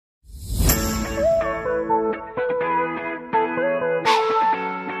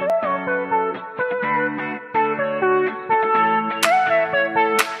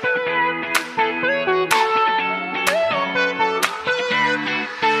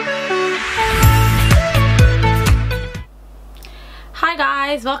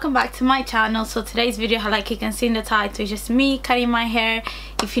guys, welcome back to my channel. So today's video, like you can see in the title, is just me cutting my hair.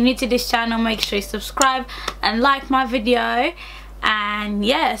 If you're new to this channel, make sure you subscribe and like my video. And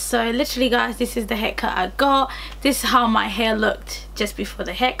yeah, so literally guys, this is the haircut I got. This is how my hair looked just before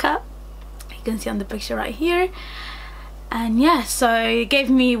the haircut. You can see on the picture right here. And yeah, so it gave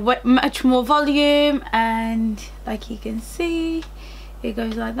me much more volume, and like you can see, it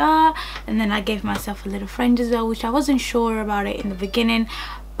goes like that. And then I gave myself a little fringe as well, which I wasn't sure about it in the beginning,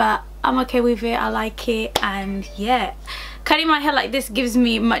 but I'm okay with it. I like it. And yeah, cutting my hair like this gives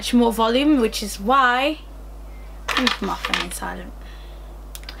me much more volume, which is why my phone is silent,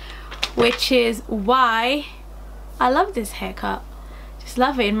 which is why I love this haircut. Just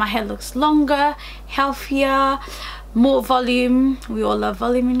love it. My hair looks longer, healthier, more volume. We all love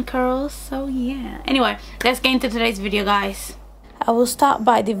volume in curls, so yeah. Anyway, let's get into today's video, guys. I will start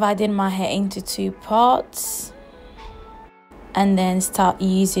by dividing my hair into two parts and then start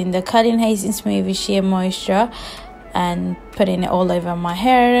using the Curling Hazing Smoothie Sheer Moisture and putting it all over my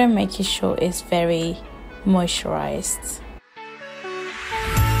hair, making sure it's very moisturized.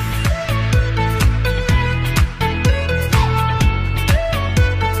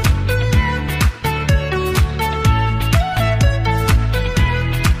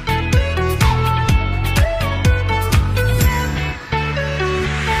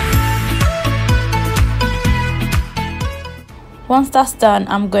 Once that's done,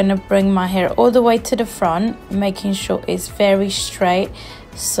 I'm going to bring my hair all the way to the front, making sure it's very straight.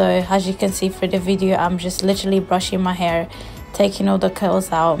 So as you can see through the video, I'm just literally brushing my hair, taking all the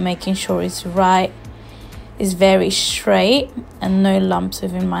curls out, making sure it's right, it's very straight and no lumps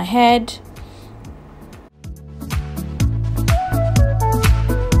within my head.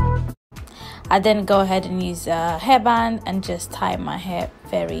 I then go ahead and use a hairband and just tie my hair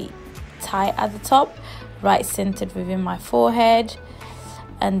very tight at the top, right centered within my forehead,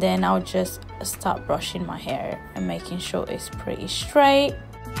 and then I'll just start brushing my hair and making sure it's pretty straight.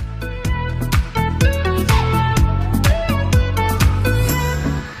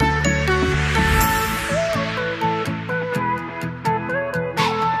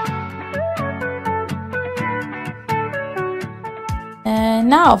 And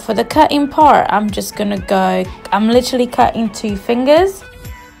now for the cutting part, I'm literally cutting 2 fingers.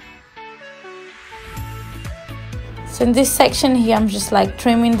 So in this section here, I'm just like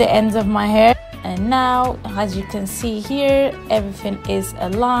trimming the ends of my hair. And now, as you can see here, everything is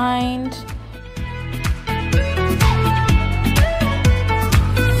aligned.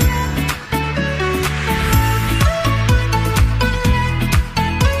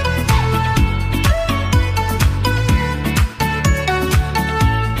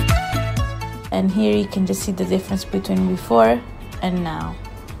 And here you can just see the difference between before and now.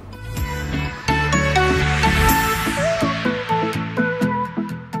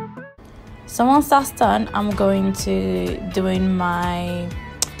 So once that's done, I'm going to doing my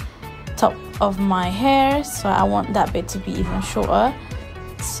top of my hair. So I want that bit to be even shorter.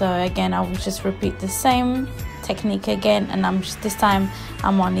 So again, I will just repeat the same technique again, and this time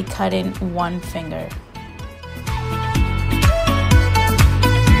I'm only cutting 1 finger.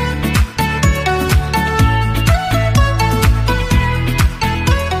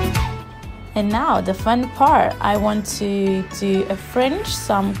 And now the fun part, I want to do a fringe,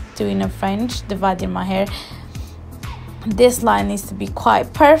 so I'm doing a fringe, dividing my hair. This line needs to be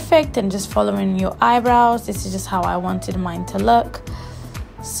quite perfect and just following your eyebrows. This is just how I wanted mine to look.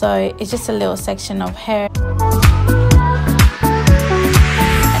 So it's just a little section of hair.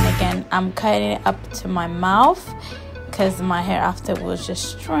 And again, I'm cutting it up to my mouth because my hair after was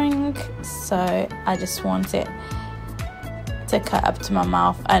just shrink. So I just want it to cut up to my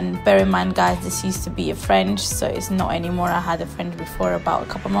mouth. And bear in mind guys, this used to be a fringe, so it's not anymore. I had a fringe before about a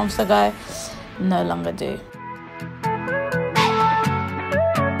couple months ago, no longer do.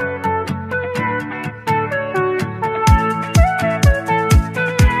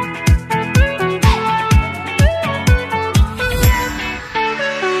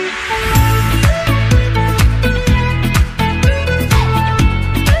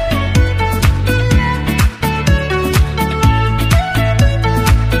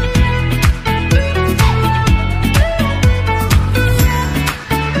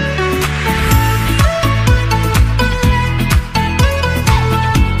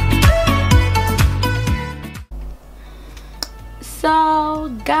 So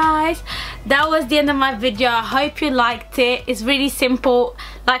guys, that was the end of my video. I hope you liked it. It's really simple.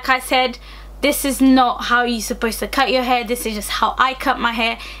 Like I said, this is not how you're supposed to cut your hair. This is just how I cut my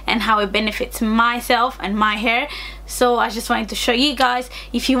hair and how it benefits myself and my hair. so I just wanted to show you guys.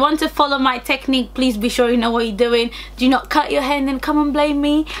 If you want to follow my technique, please be sure you know what you're doing. Do not cut your hair and then come and blame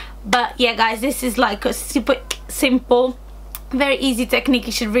me. But yeah guys, this is like a super simple, very easy technique.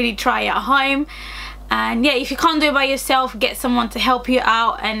 You should really try it at home. And yeah, if you can't do it by yourself, get someone to help you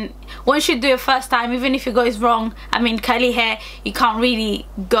out. And once you do it first time, even if it goes wrong, I mean curly hair, you can't really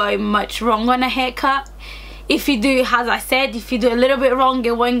go much wrong on a haircut. If you do, as I said, if you do a little bit wrong,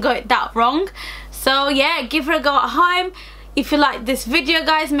 it won't go that wrong. So yeah, give it a go at home. If you like this video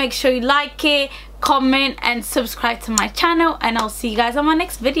guys, make sure you like it, comment and subscribe to my channel, and I'll see you guys on my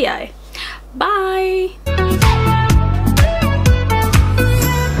next video. Bye.